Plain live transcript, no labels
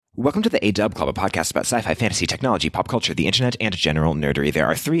Welcome to the A-Dub Club, a podcast about sci-fi, fantasy, technology, pop culture, the internet, and general nerdery. There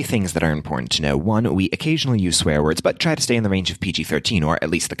are three things that are important to know. One, we occasionally use swear words, but try to stay in the range of PG-13, or at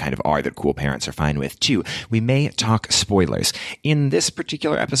least the kind of R that cool parents are fine with. Two, we may talk spoilers. In this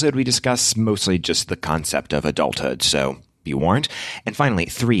particular episode, we discuss mostly just the concept of adulthood, so be warned. And finally,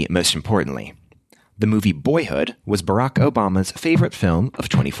 three, most importantly, the movie Boyhood was Barack Obama's favorite film of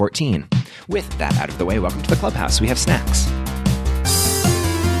 2014. With that out of the way, welcome to the clubhouse. We have snacks.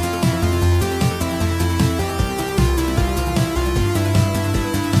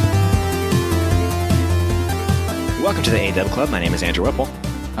 Welcome to the A-Dub Club. My name is Andrew Whipple.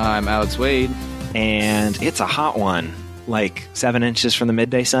 I'm Alex Wade. And it's a hot one. Like 7 inches from the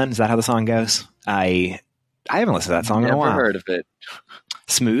midday sun. Is that how the song goes? I haven't listened to that song in a while. Never heard of it.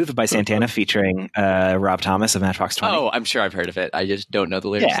 Smooth by Santana featuring Rob Thomas of Matchbox 20. Oh, I'm sure I've heard of it. I just don't know the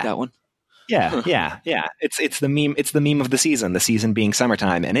lyrics to that one. Yeah. It's the meme. It's the meme of the season being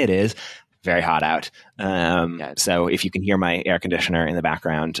summertime, and it is very hot out. So if you can hear my air conditioner in the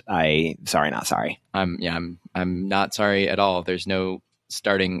background, not sorry. I'm not sorry at all. There's no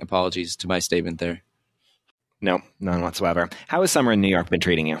starting apologies to my statement there. No, none whatsoever. How has summer in New York been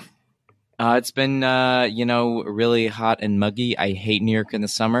treating you? It's been, really hot and muggy. I hate New York in the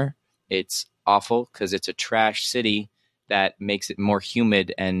summer. It's awful because it's a trash city that makes it more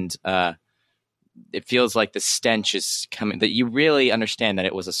humid, and it feels like the stench is coming. That you really understand that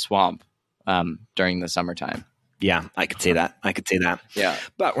it was a swamp during the summertime. Yeah, I could see that. Yeah.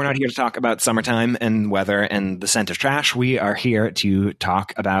 But we're not here to talk about summertime and weather and the scent of trash. We are here to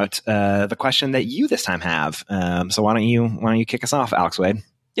talk about the question that you this time have. So why don't you kick us off, Alex Wade?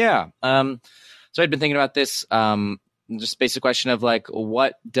 Yeah. So I'd been thinking about this, just basic question of like,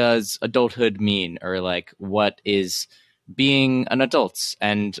 what does adulthood mean? Or like, what is being an adult?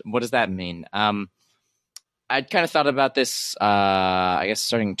 And what does that mean? I'd kind of thought about this, I guess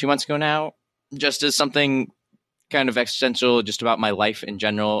starting 2 months ago now, just as something kind of existential, just about my life in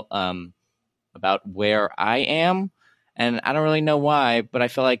general, about where I am. And I don't really know why, but I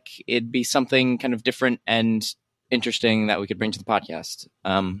feel like it'd be something kind of different and interesting that we could bring to the podcast.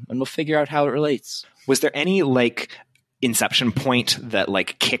 And we'll figure out how it relates. Was there any like inception point that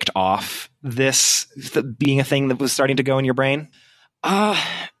like kicked off this being a thing that was starting to go in your brain?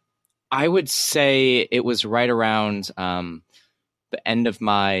 I would say it was right around the end of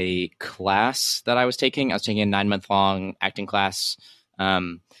my class that I was taking. I was taking a 9-month-long acting class,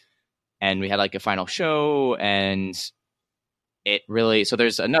 and we had like a final show, and it really, so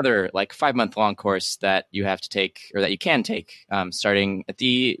there's another like 5-month-long course that you have to take, or that you can take, starting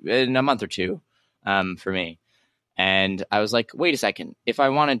in a month or two, for me. And I was like, wait a second, if I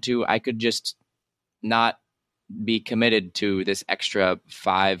wanted to, I could just not be committed to this extra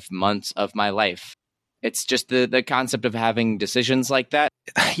 5 months of my life. It's just the concept of having decisions like that.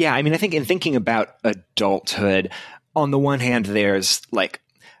 Yeah, I mean, I think in thinking about adulthood, on the one hand, there's like,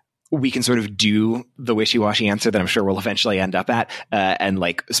 we can sort of do the wishy-washy answer that I'm sure we'll eventually end up at, and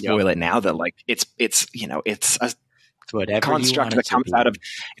like spoil it now that like it's a construct that comes out of,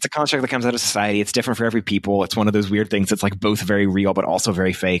 it's a construct that comes out of society. It's different for every people. It's one of those weird things that's like both very real but also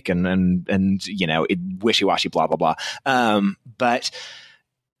very fake, and it wishy-washy, blah blah blah. But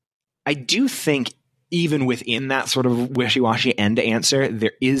I do think even within that sort of wishy-washy end answer,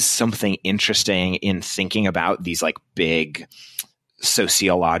 there is something interesting in thinking about these like big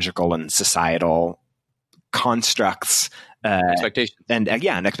sociological and societal constructs, expectations, and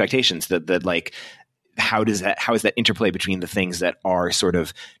expectations that like, how is that interplay between the things that are sort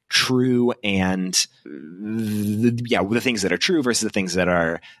of true and the things that are true versus the things that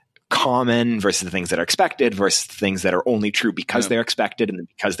are common versus the things that are expected versus the things that are only true because they're expected, and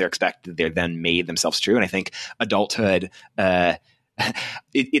because they're expected, they're then made themselves true. And I think adulthood,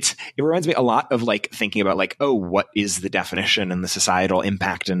 it reminds me a lot of like thinking about like, oh, what is the definition and the societal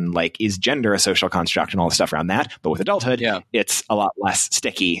impact, and like, is gender a social construct and all the stuff around that? But with adulthood, it's a lot less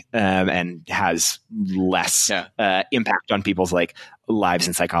sticky, and has less impact on people's like lives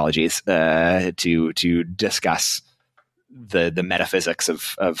and psychologies, to discuss the metaphysics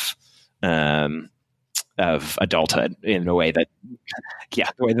of adulthood in a way that, the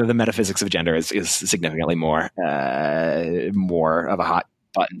way that the metaphysics of gender is significantly more of a hot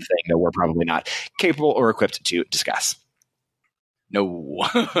button thing that we're probably not capable or equipped to discuss. No,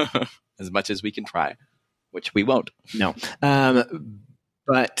 as much as we can try, which we won't. No.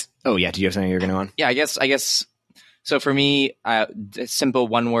 But, do you have something you're going to go on? Yeah, I guess. So for me, a simple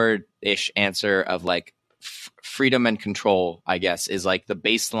one-word-ish answer of like freedom and control, I guess, is like the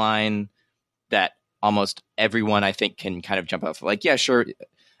baseline that almost everyone I think can kind of jump off. Like, yeah, sure.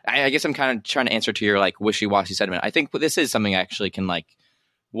 I guess I'm kind of trying to answer to your like wishy-washy sentiment. I think this is something I actually can like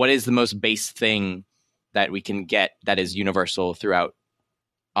what is the most base thing that we can get that is universal throughout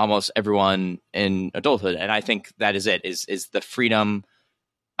almost everyone in adulthood. And I think that is it, is the freedom,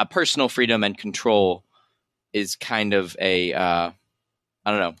 a personal freedom and control is kind of a, I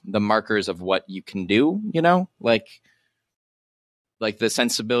don't know, the markers of what you can do, you know, like the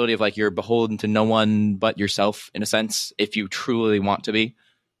sensibility of like you're beholden to no one but yourself in a sense, if you truly want to be.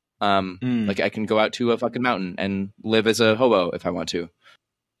 Like I can go out to a fucking mountain and live as a hobo if I want to,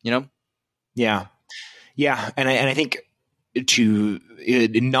 you know? Yeah. Yeah. And I think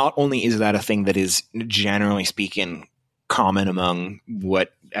not only is that a thing that is generally speaking common among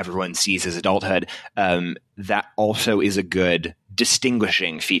what everyone sees as adulthood, that also is a good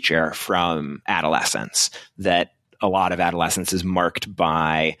distinguishing feature from adolescence, that a lot of adolescence is marked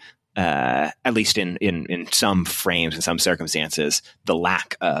by, at least in some frames, in some circumstances, the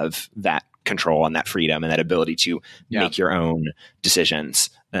lack of that control and that freedom and that ability to make your own decisions.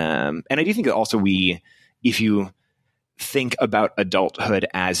 And I do think that also if you think about adulthood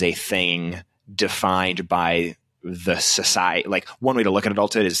as a thing defined by the society, like one way to look at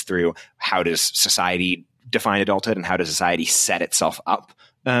adulthood is through how does society define adulthood and how does society set itself up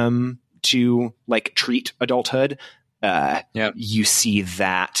to like treat adulthood. You see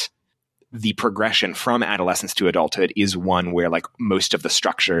that the progression from adolescence to adulthood is one where like most of the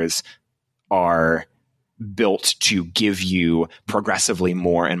structures are built to give you progressively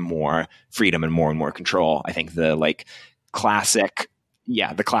more and more freedom and more control. I think the classic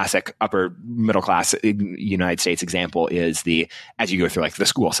upper middle class United States example is as you go through like the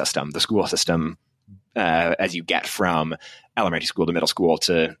school system, as you get from elementary school to middle school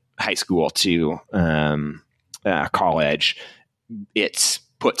to high school to college, it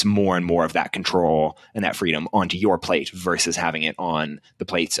puts more and more of that control and that freedom onto your plate versus having it on the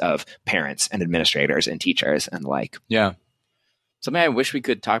plates of parents and administrators and teachers and like. Yeah. Something I wish we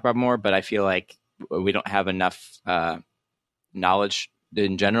could talk about more, but I feel like we don't have enough knowledge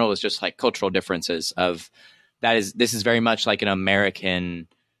in general, is just like cultural differences of this is very much like an American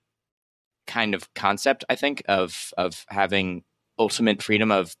kind of concept, I think, of having ultimate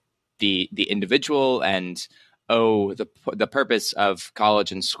freedom of the individual and the purpose of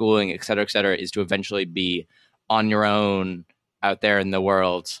college and schooling, et cetera, is to eventually be on your own out there in the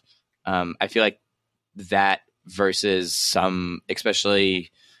world. I feel like that versus some,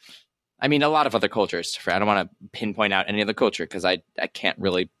 especially, I mean, a lot of other cultures. I don't want to pinpoint out any other culture because I can't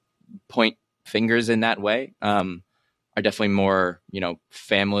really point fingers in that way. Are definitely more,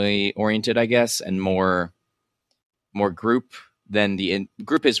 family oriented, I guess, and more group than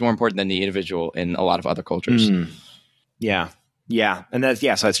group is more important than the individual in a lot of other cultures. Yeah. And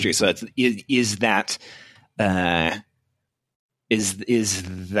so that's true. So is that the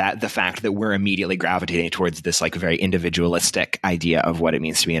fact that we're immediately gravitating towards this like very individualistic idea of what it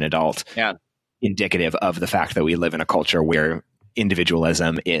means to be an adult, indicative of the fact that we live in a culture where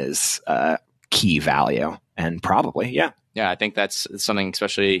individualism is a key value? And probably, yeah, I think that's something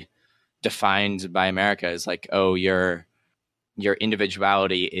especially defined by America is like, your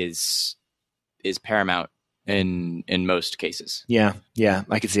individuality is paramount in most cases. Yeah,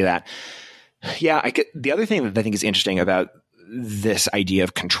 I could see that. Yeah, the other thing that I think is interesting about this idea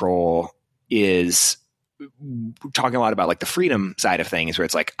of control is talking a lot about like the freedom side of things, where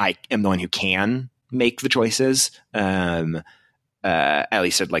it's like I am the one who can make the choices, at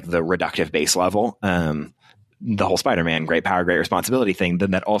least at like the reductive base level. The whole Spider-Man great power, great responsibility thing,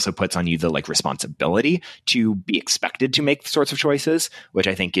 then that also puts on you the like responsibility to be expected to make the sorts of choices, which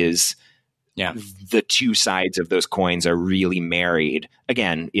I think is the two sides of those coins are really married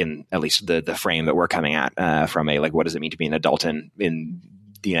again in at least the frame that we're coming at from a like, what does it mean to be an adult in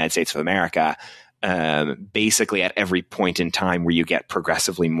the United States of America? Basically at every point in time where you get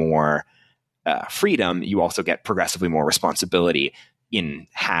progressively more freedom, you also get progressively more responsibility in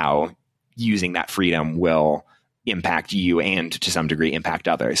how using that freedom will impact you and to some degree impact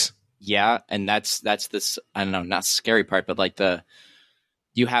others. Yeah. And that's this, I don't know, not scary part, but like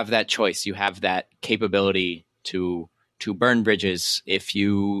you have that choice, you have that capability to burn bridges if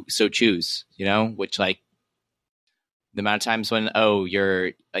you so choose, which like the amount of times when,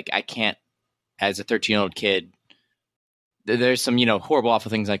 you're like, I can't, as a 13-year-old kid, there's some, horrible, awful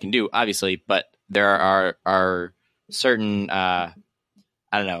things I can do, obviously, but there are certain, I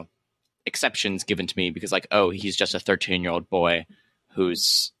don't know, exceptions given to me because like, he's just a 13-year-old boy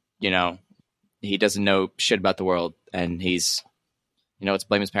who's, he doesn't know shit about the world and he's, let's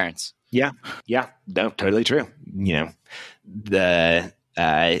blame his parents. Yeah. No, totally true.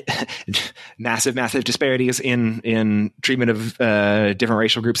 massive disparities in treatment of different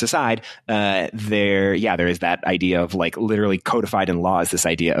racial groups aside, there is that idea of like literally codified in law is this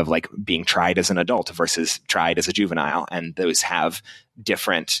idea of like being tried as an adult versus tried as a juvenile, and those have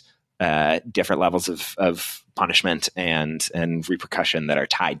different levels of punishment and repercussion that are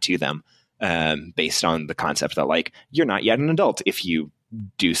tied to them, based on the concept that like you're not yet an adult if you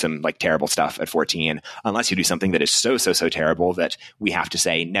do some like terrible stuff at 14, unless you do something that is so terrible that we have to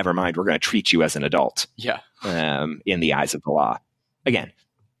say, never mind, we're going to treat you as an adult. Yeah. In the eyes of the law. Again,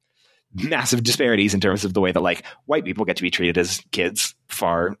 massive disparities in terms of the way that like white people get to be treated as kids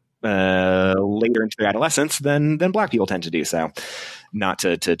far later into their adolescence than black people tend to do. So not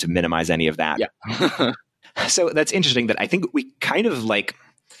to minimize any of that. Yeah. So that's interesting that I think we kind of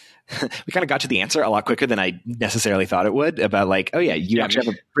got to the answer a lot quicker than I necessarily thought it would, about like, oh yeah, you actually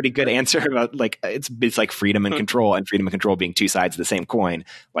have a pretty good answer about like, it's like freedom and control, and freedom and control being two sides of the same coin.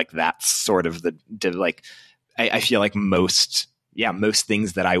 Like that's sort of like, I feel like most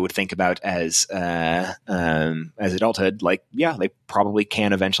things that I would think about as adulthood, like, yeah, they probably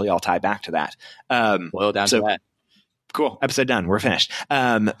can eventually all tie back to that. Boil down to that. Cool. Episode done. We're finished.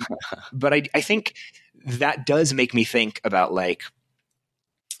 But I think that does make me think about like,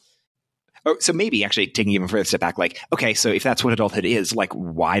 so maybe actually taking even further step back, like, okay, so if that's what adulthood is, like,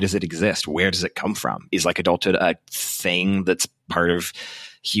 why does it exist? Where does it come from? Is like adulthood a thing that's part of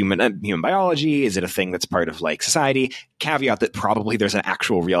human biology? Is it a thing that's part of like society? Caveat that probably there's an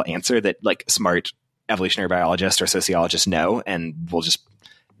actual real answer that like smart evolutionary biologists or sociologists know, and we'll just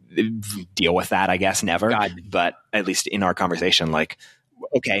deal with that, I guess, never. God. But at least in our conversation, like,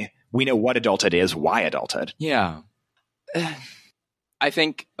 okay, we know what adulthood is, why adulthood. Yeah. I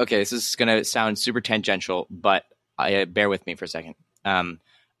think, okay, this is going to sound super tangential, but bear with me for a second.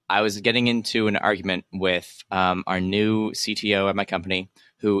 I was getting into an argument with our new CTO at my company,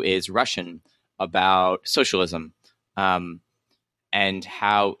 who is Russian, about socialism and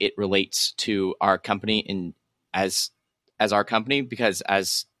how it relates to our company as our company. Because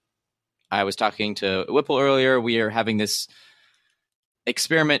as I was talking to Whipple earlier, we are having this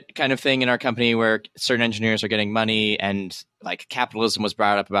experiment kind of thing in our company where certain engineers are getting money, and like capitalism was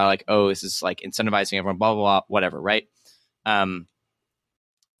brought up about like, oh, this is like incentivizing everyone, blah, blah, blah, whatever. Right. So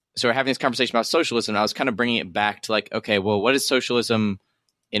we're having this conversation about socialism. And I was kind of bringing it back to like, okay, well, what is socialism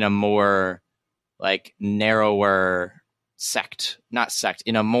in a more like narrower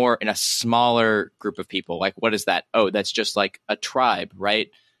in a smaller group of people? Like, what is that? Oh, that's just like a tribe, right?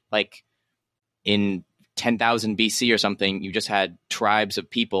 Like in 10,000 BC or something, you just had tribes of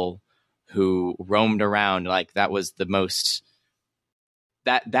people who roamed around. Like that was the most,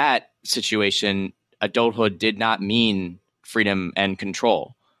 that situation, adulthood did not mean freedom and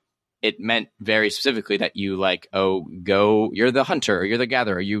control. It meant very specifically that you like, oh, go, you're the hunter, or you're the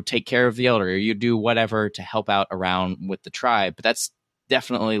gatherer, you take care of the elder, or you do whatever to help out around with the tribe. But that's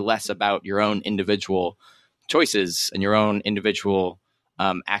definitely less about your own individual choices and your own individual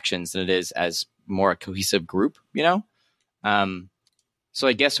actions than it is as more a cohesive group, you know? So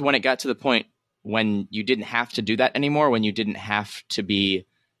I guess when it got to the point when you didn't have to do that anymore, when you didn't have to be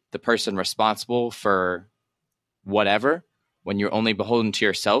the person responsible for whatever, when you're only beholden to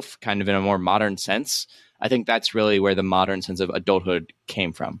yourself, kind of in a more modern sense, I think that's really where the modern sense of adulthood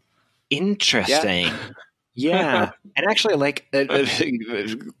came from. Interesting. Yeah. And actually, like, what was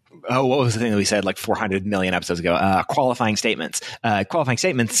the thing that we said like 400 million episodes ago? Qualifying statements. Qualifying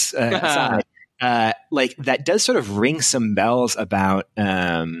statements aside, like that does sort of ring some bells about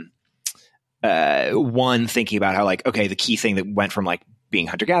one, thinking about how like, okay, the key thing that went from like being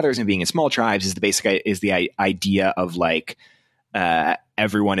hunter-gatherers and being in small tribes is the idea of like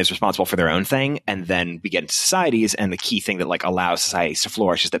everyone is responsible for their own thing, and then we get into societies, and the key thing that like allows societies to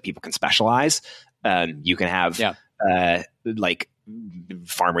flourish is that people can specialize. You can have like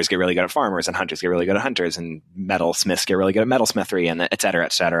farmers get really good at farmers, and hunters get really good at hunters, and metalsmiths get really good at metalsmithery, and et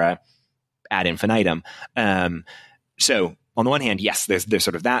cetera, ad infinitum. So on the one hand, yes, there's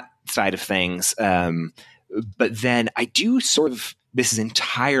sort of that side of things. But then I do sort of, this is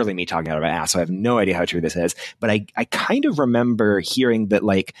entirely me talking out of my ass, so I have no idea how true this is, but I kind of remember hearing that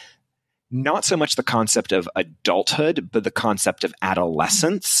like, not so much the concept of adulthood, but the concept of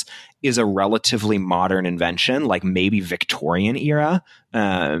adolescence is a relatively modern invention, like maybe Victorian era,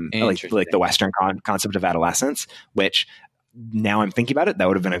 like the Western concept of adolescence, which now I'm thinking about it, that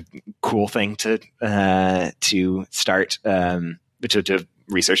would have been a cool thing to start to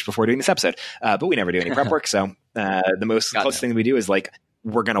research before doing this episode. But we never do any prep work. So the most close thing that we do is like,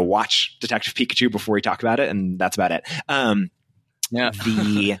 we're going to watch Detective Pikachu before we talk about it. And that's about it.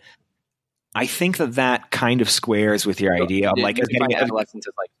 I think that kind of squares with your idea of like Did you getting find adolescence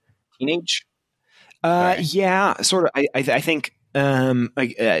as like teenage? yeah, sort of. I think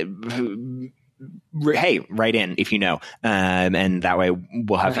like hey, write in if you know, and that way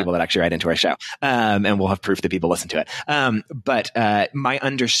we'll have people that actually write into our show, and we'll have proof that people listen to it. But my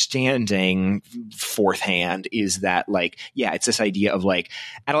understanding fourth hand is that like, yeah, it's this idea of like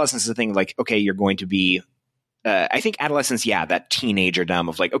adolescence is a thing like, okay, you're going to be I think adolescence, yeah, that teenagerdom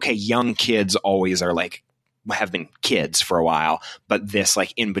of like, okay, young kids always are like, have been kids for a while, but this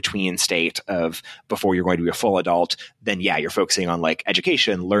like in between state of before you're going to be a full adult, then yeah, you're focusing on like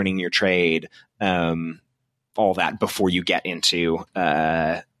education, learning your trade, all that before you get into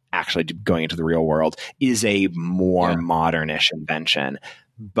actually going into the real world is a more modernish invention.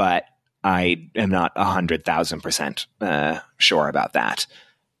 But I am not 100,000% sure about that.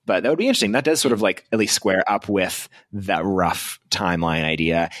 But that would be interesting. That does sort of like at least square up with that rough timeline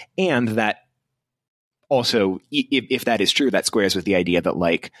idea. And that also, if that is true, that squares with the idea that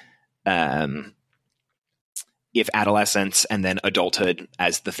like, if adolescence and then adulthood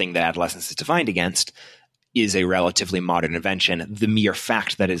as the thing that adolescence is defined against is a relatively modern invention, the mere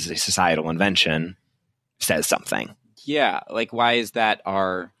fact that it is a societal invention says something. Yeah. Like, why is that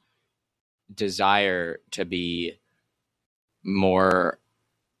our desire to be more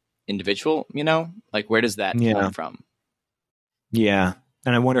individual, you know, like where does that come from? Yeah.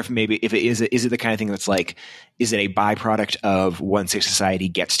 And I wonder if maybe if it is it the kind of thing that's like, is it a byproduct of once a society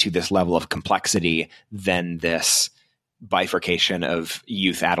gets to this level of complexity, then this bifurcation of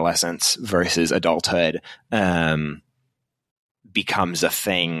youth, adolescence versus adulthood becomes a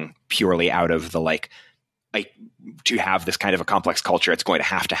thing purely out of the like to have this kind of a complex culture, it's going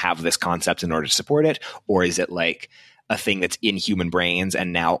to have this concept in order to support it? Or is it like a thing that's in human brains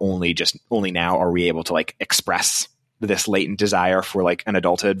and now only now are we able to like express this latent desire for like an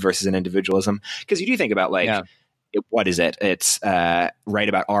adulthood versus an individualism? Because you do think about like, what is it? It's right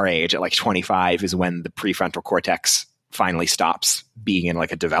about our age at like 25 is when the prefrontal cortex finally stops being in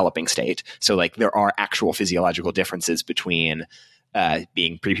like a developing state. So like there are actual physiological differences between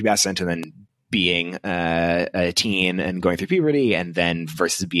being prepubescent and then being a teen and going through puberty, and then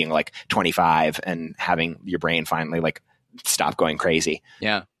versus being like 25 and having your brain finally like stop going crazy.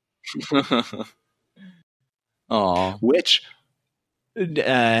 Yeah. Oh, which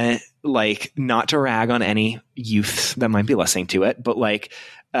like not to rag on any youth that might be listening to it, but like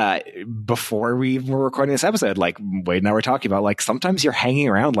before we were recording this episode, like Wade and I were talking about, like sometimes you're hanging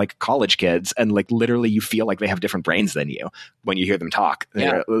around like college kids and like literally you feel like they have different brains than you when you hear them talk.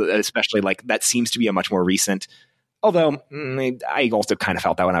 Yeah. Especially like that seems to be a much more recent, although I also kind of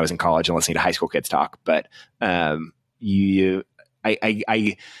felt that when I was in college and listening to high school kids talk, but I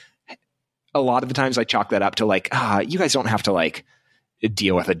a lot of the times I chalk that up to like, you guys don't have to like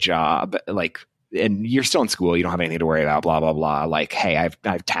deal with a job, like, and you're still in school, you don't have anything to worry about, blah, blah, blah. Like, hey, I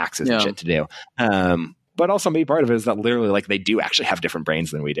have taxes and shit to do. But also maybe part of it is that literally like they do actually have different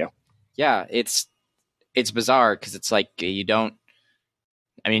brains than we do. Yeah. It's bizarre because it's like you don't,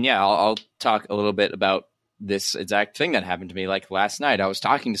 I mean, yeah, I'll talk a little bit about this exact thing that happened to me. Like last night I was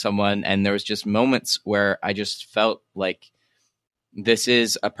talking to someone and there was just moments where I just felt like this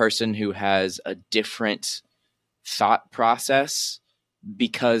is a person who has a different thought process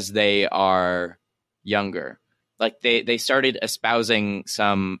because they are younger. Like they started espousing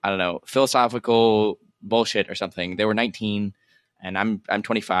some, I don't know, philosophical bullshit or something. They were 19 and I'm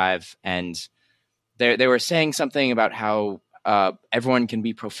 25, and they were saying something about how everyone can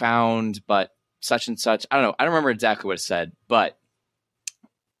be profound, but such and such. I don't know. I don't remember exactly what it said, but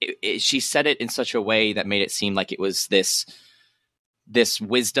she said it in such a way that made it seem like it was this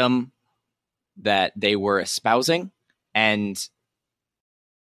wisdom that they were espousing, and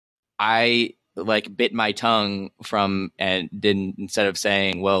I like bit my tongue from and didn't, instead of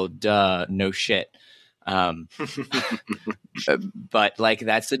saying, well, duh, no shit. But like,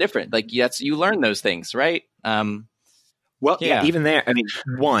 that's the difference. Like you learn those things, right? Well, yeah, even there, I mean,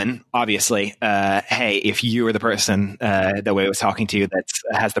 one, obviously, hey, if you are the person that Wade was talking to that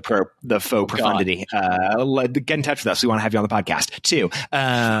has the faux profundity, get in touch with us. We want to have you on the podcast. Two, you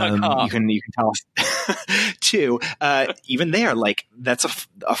can tell us. Two, even there, like that's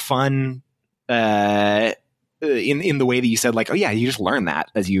a fun in the way that you said, like, oh yeah, you just learn that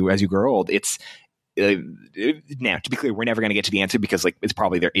as you grow old. It's now, to be clear, we're never going to get to the answer because like it's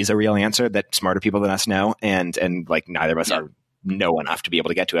probably there is a real answer that smarter people than us know, and like neither of us are know enough to be able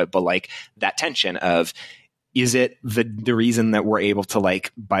to get to it. But like that tension of, is it the reason that we're able to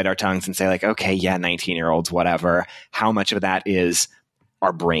like bite our tongues and say like, okay, yeah, 19-year-olds, whatever. How much of that is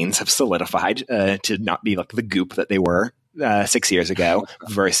our brains have solidified to not be like the goop that they were 6 years ago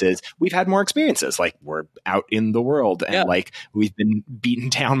versus we've had more experiences. Like we're out in the world and like we've been beaten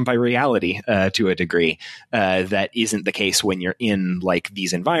down by reality to a degree that isn't the case when you're in like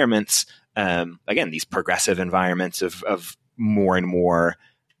these environments. Again, these progressive environments of more and more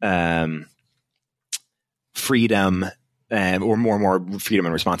freedom or more freedom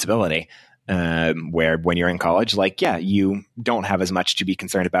and responsibility. Where when you're in college, like, yeah, you don't have as much to be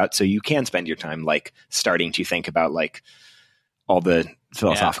concerned about. So you can spend your time like starting to think about like all the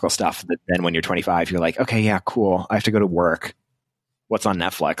philosophical stuff that then when you're 25, you're like, okay, yeah, cool. I have to go to work. What's on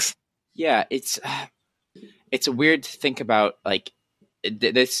Netflix? Yeah. It's weird to think about like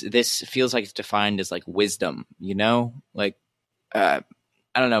this feels like it's defined as like wisdom, you know, like, I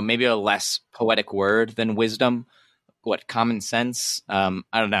don't know, maybe a less poetic word than wisdom. What, common sense? I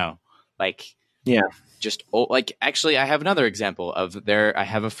don't know. Like, yeah, just like, actually, I have another example of I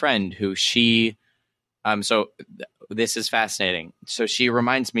have a friend who this is fascinating. So she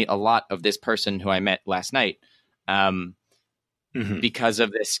reminds me a lot of this person who I met last night, because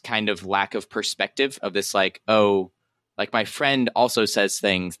of this kind of lack of perspective of this, like, oh, like my friend also says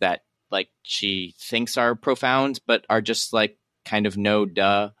things that like she thinks are profound, but are just like kind of no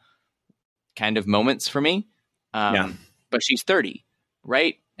duh kind of moments for me. But she's 30,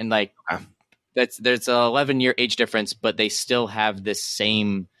 right? And like there's an 11-year age difference, but they still have this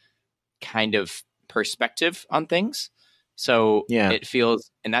same kind of perspective on things. So it feels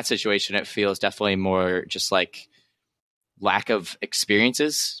in that situation, it feels definitely more just like lack of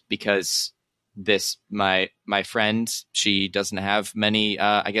experiences because my friend, she doesn't have many,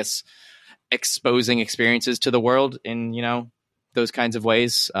 I guess, exposing experiences to the world in, you know, those kinds of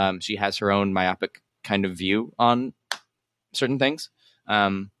ways. She has her own myopic kind of view on certain things.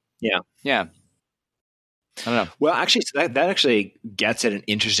 Yeah. I don't know. Well, actually, so that actually gets at an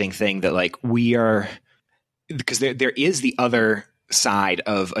interesting thing that like we are, because there is the other side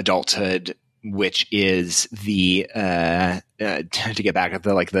of adulthood, which is the to get back at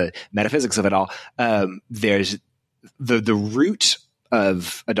the like the metaphysics of it all. There's the root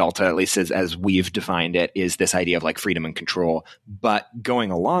of adulthood, at least as we've defined it, is this idea of like freedom and control. But going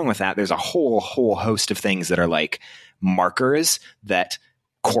along with that, there's a whole host of things that are like markers that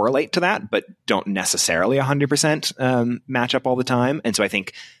correlate to that, but don't necessarily 100% match up all the time. And so I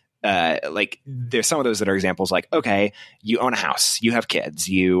think like there's some of those that are examples like, okay, you own a house, you have kids,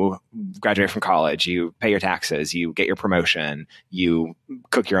 you graduate from college, you pay your taxes, you get your promotion, you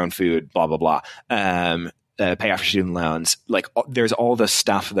cook your own food, blah, blah, blah. Pay off your student loans. Like there's all the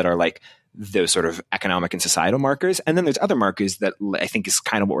stuff that are like those sort of economic and societal markers. And then there's other markers that I think is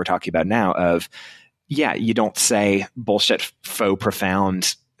kind of what we're talking about now of, yeah, you don't say bullshit, faux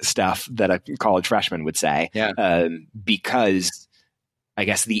profound stuff that a college freshman would say, because I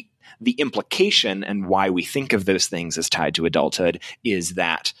guess the implication and why we think of those things as tied to adulthood is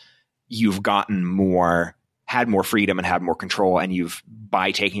that you've had more freedom and had more control, and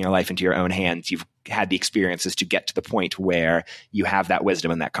by taking your life into your own hands, you've had the experiences to get to the point where you have that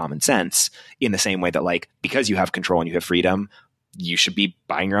wisdom and that common sense. In the same way that, like, because you have control and you have freedom, you should be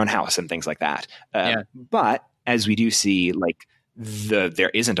buying your own house and things like that. But as we do see, like there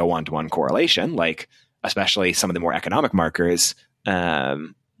isn't a one-to-one correlation, like especially some of the more economic markers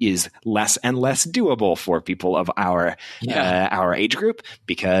is less and less doable for people of our age group,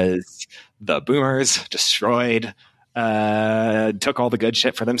 because the boomers destroyed, took all the good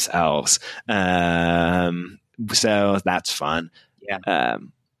shit for themselves. So that's fun.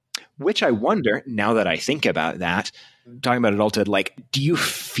 Which I wonder, now that I think about that, talking about adulthood, like, do you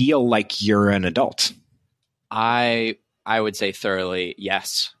feel like you're an adult? I would say thoroughly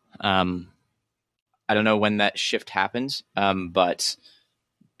yes. I don't know when that shift happens, but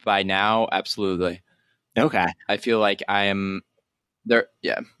by now, absolutely. Okay. I feel like I am there.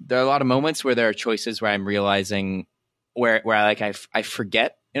 Yeah, there are a lot of moments where there are choices where I'm realizing where I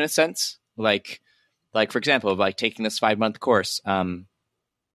forget in a sense, like for example, of like taking this 5-month course.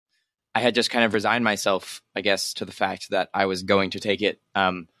 I had just kind of resigned myself, I guess, to the fact that I was going to take it.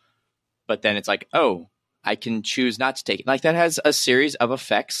 But then it's like, oh, I can choose not to take it. Like that has a series of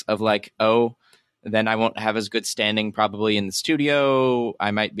effects of like, oh, then I won't have as good standing probably in the studio.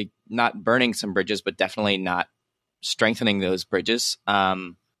 I might be not burning some bridges, but definitely not strengthening those bridges.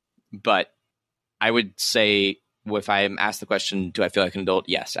 But I would say if I am asked the question, do I feel like an adult?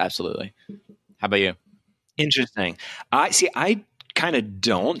 Yes, absolutely. How about you? Interesting. I kind of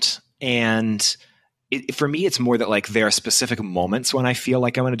don't. And for me, it's more that like there are specific moments when I feel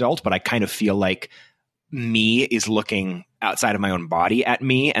like I'm an adult, but I kind of feel like me is looking outside of my own body at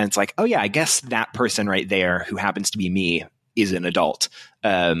me. And it's like, oh yeah, I guess that person right there who happens to be me is an adult.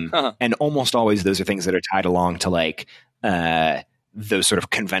 And almost always those are things that are tied along to like those sort of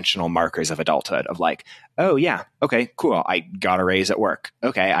conventional markers of adulthood of like, oh yeah, okay, cool. I got a raise at work.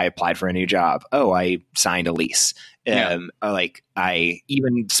 Okay, I applied for a new job. Oh, I signed a lease. Like I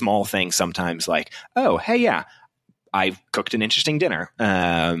even small things sometimes like, oh, hey, yeah, I cooked an interesting dinner,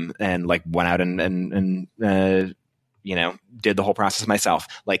 and like went out and did the whole process myself.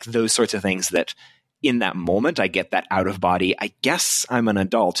 Like those sorts of things that in that moment I get that out of body, I guess I'm an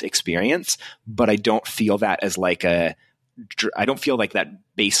adult experience, but I don't feel that as like I don't feel like that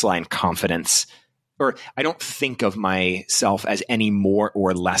baseline confidence, or I don't think of myself as any more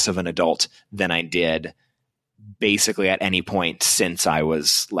or less of an adult than I did basically at any point since I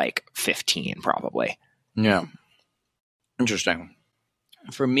was like 15, probably. Yeah. Interesting.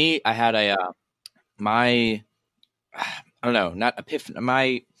 For me, I had I don't know, not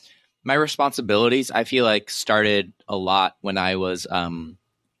epiphany. My responsibilities, I feel like, started a lot when I was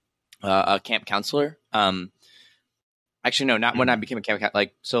a camp counselor. Actually, no, not when I became a camp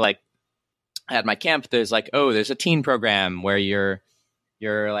like at my camp. There's like, there's a teen program where you're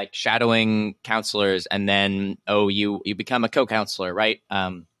like shadowing counselors, and then you become a co-counselor, right?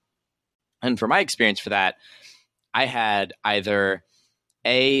 And for my experience for that, I had either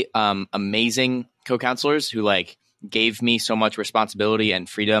amazing co-counselors who like gave me so much responsibility and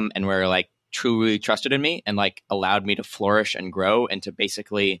freedom and were like truly trusted in me and like allowed me to flourish and grow and to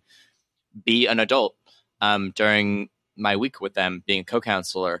basically be an adult during my week with them being a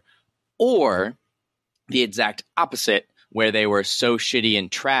co-counselor, or the exact opposite, where they were so shitty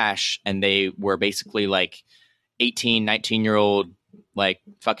and trash and they were basically like 18, 19-year-old like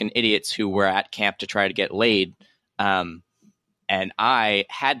fucking idiots who were at camp to try to get laid. And I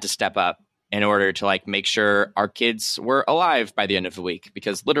had to step up in order to like make sure our kids were alive by the end of the week,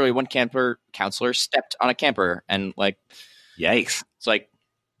 because literally one camper counselor stepped on a camper and like, yikes. It's like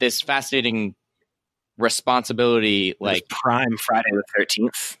this fascinating responsibility, like prime Friday the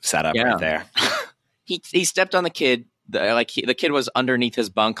 13th setup right there. He stepped on the kid. The kid was underneath his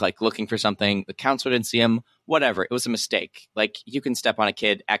bunk, like looking for something. The counselor didn't see him. Whatever. It was a mistake. Like you can step on a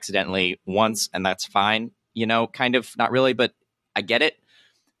kid accidentally once, and that's fine. Kind of, not really, but I get it.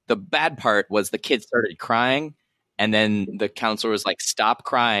 The bad part was the kid started crying, and then the counselor was like, "Stop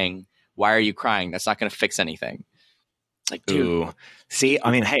crying. Why are you crying? That's not going to fix anything." Like, dude. Ooh. See,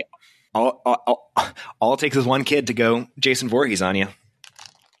 I mean, hey, all it takes is one kid to go Jason Voorhees on you.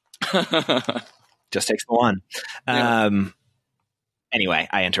 Just takes the one. Yeah. Anyway,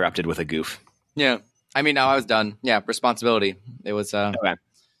 I interrupted with a goof. Yeah. I mean, now I was done. Yeah. Responsibility. It was, okay.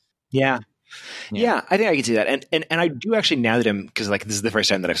 Yeah. Yeah. I think I can see that. And I do actually, now that because like this is the first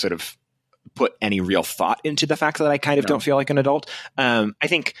time that I've sort of put any real thought into the fact that I kind of don't feel like an adult. I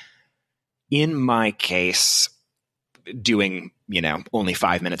think in my case, doing, only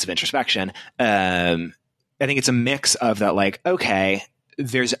 5 minutes of introspection, I think it's a mix of that, like, okay,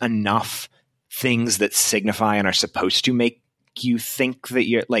 there's enough things that signify and are supposed to make you think that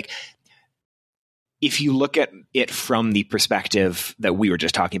you're like, if you look at it from the perspective that we were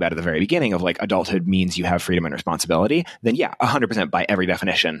just talking about at the very beginning of like adulthood means you have freedom and responsibility, then yeah, 100% by every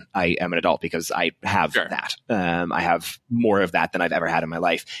definition, I am an adult because I have that. I have more of that than I've ever had in my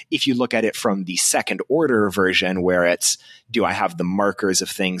life. If you look at it from the second order version where it's, do I have the markers of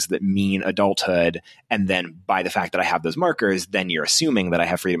things that mean adulthood? And then by the fact that I have those markers, then you're assuming that I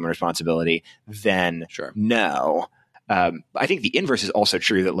have freedom and responsibility, then no. I think the inverse is also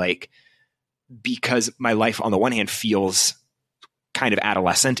true, that like, because my life on the one hand feels kind of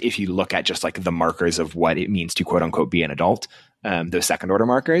adolescent if you look at just like the markers of what it means to quote unquote be an adult, those second order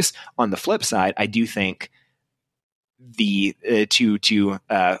markers. On the flip side, I do think the to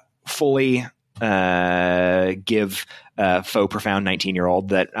fully give faux profound 19-year-old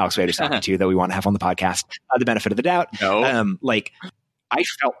that Alex Vader's talking to, that we want to have on the podcast, the benefit of the doubt. Like I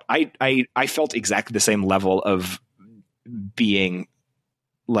felt exactly the same level of being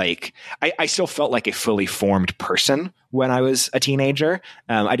like, I still felt like a fully formed person when I was a teenager.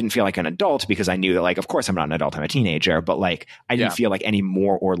 I didn't feel like an adult because I knew that, like, of course I'm not an adult, I'm a teenager, but like, I didn't feel like any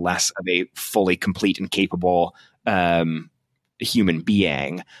more or less of a fully complete and capable human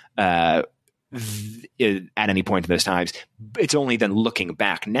being at any point in those times. It's only then looking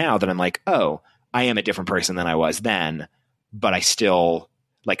back now that I'm like, oh, I am a different person than I was then, but I still,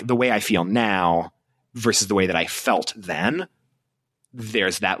 like, the way I feel now versus the way that I felt then,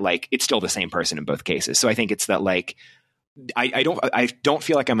 there's that, like, it's still the same person in both cases. So I think it's that, like, I don't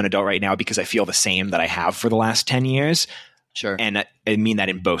feel like I'm an adult right now because I feel the same that I have for the last 10 years. Sure. And I mean that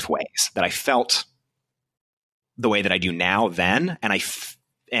in both ways, that I felt the way that I do now then,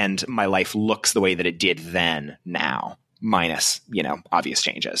 and my life looks the way that it did then now, minus, obvious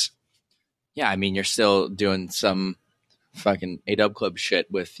changes. Yeah. I mean, you're still doing some fucking A-Dub Club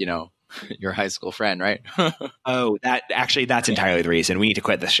shit with, your high school friend, right? Oh, that's entirely the reason we need to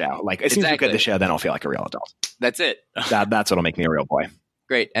quit this show. Like, as soon as we quit the show, then I'll feel like a real adult. That's it. That's what'll make me a real boy.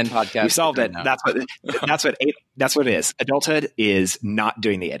 Great. End podcast. We solved it. That's what it is. Adulthood is not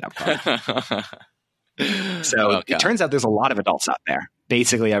doing the A-Dub Club. So it turns out there's a lot of adults out there.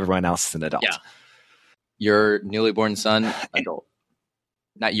 Basically, everyone else is an adult. Yeah. Your newly born son, adult.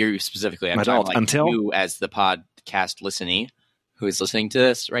 Not you specifically. I'm adult talking like until you as the podcast listenee who is listening to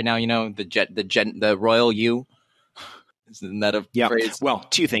this right now. The royal you. Isn't that a phrase? Well,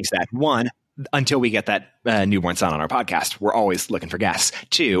 two things to that. One, until we get that newborn son on our podcast, we're always looking for guests.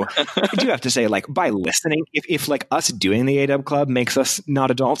 Two, I do have to say, like, by listening, if like us doing the A-Dub Club makes us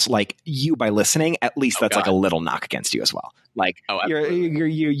not adults, like you by listening, at least that's like a little knock against you as well. Like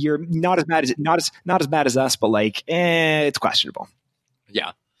you're not as bad as not as bad as us, but like it's questionable.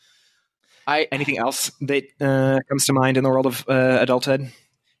 Yeah. Anything else that comes to mind in the world of adulthood?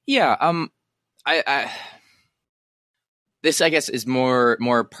 Yeah. This, I guess, is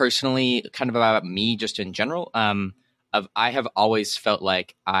more personally kind of about me, just in general. I have always felt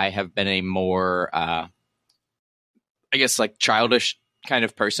like I have been a more, I guess, like childish kind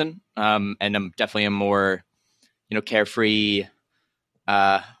of person, and I'm definitely a more, carefree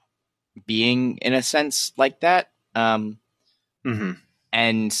being in a sense like that. Mm-hmm.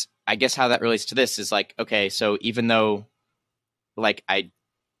 And I guess how that relates to this is like, okay, so even though, like, I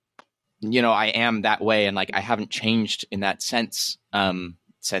am that way, and like I haven't changed in that sense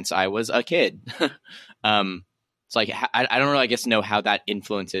since I was a kid. It's like I don't really, I guess, know how that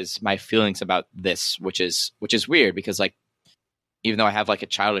influences my feelings about this, which is weird because like even though I have like a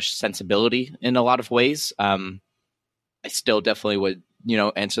childish sensibility in a lot of ways, I still definitely would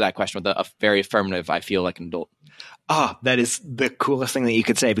answer that question with a very affirmative. I feel like an adult. Oh, that is the coolest thing that you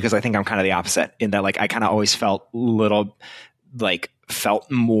could say, because I think I'm kind of the opposite in that, like, I kind of always felt more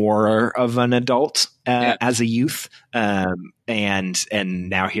of an adult as a youth. And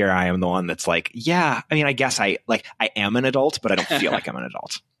now here I am, the one that's like, yeah, I mean, I guess I am an adult, but I don't feel like I'm an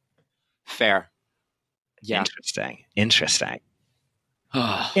adult. Fair. Yeah. Interesting.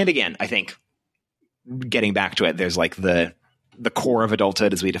 And again, I think getting back to it, there's like the core of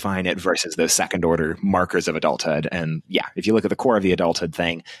adulthood as we define it versus those second order markers of adulthood. And yeah, if you look at the core of the adulthood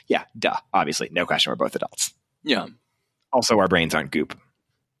thing, yeah, duh, obviously, no question, we're both adults. Yeah. Also, our brains aren't Goop.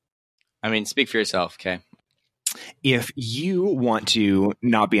 I mean, speak for yourself, okay? If you want to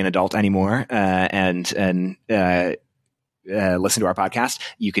not be an adult anymore and listen to our podcast,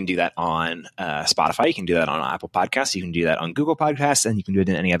 you can do that on Spotify. You can do that on Apple Podcasts. You can do that on Google Podcasts, and you can do it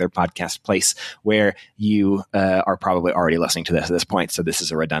in any other podcast place where you are probably already listening to this at this point. So this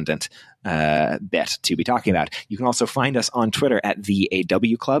is a redundant bit to be talking about. You can also find us on Twitter at the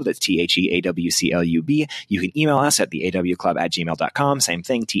AW Club. That's THEAWCLUB. You can email us at theawclub@gmail.com. Same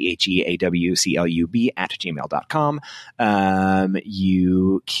thing, THEAWCLUB@gmail.com.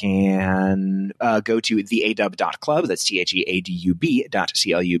 You can go to theadub.club. That's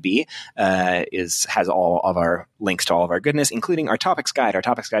THEADUB.CLUB. Has all of our links to all of our goodness, including our topics guide. Our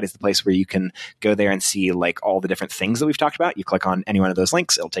topics guide is the place where you can go there and see like all the different things that we've talked about. You click on any one of those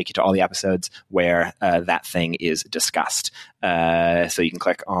links, it'll take you to all the episodes where that thing is discussed. So you can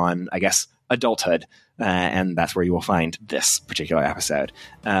click on, I guess, adulthood, and that's where you will find this particular episode.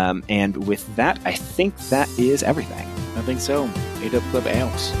 And with that, I think that is everything. I think so. A-Dub Club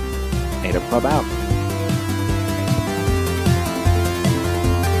out. A-Dub Club out.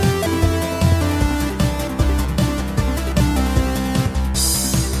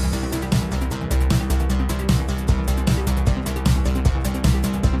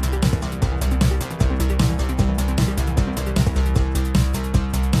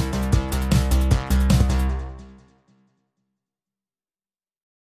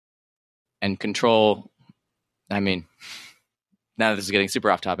 And control, I mean, now this is getting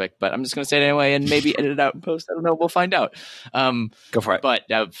super off topic, but I'm just going to say it anyway and maybe edit it out and post. I don't know. We'll find out. Go for it. But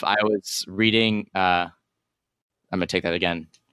I was reading, I'm going to take that again.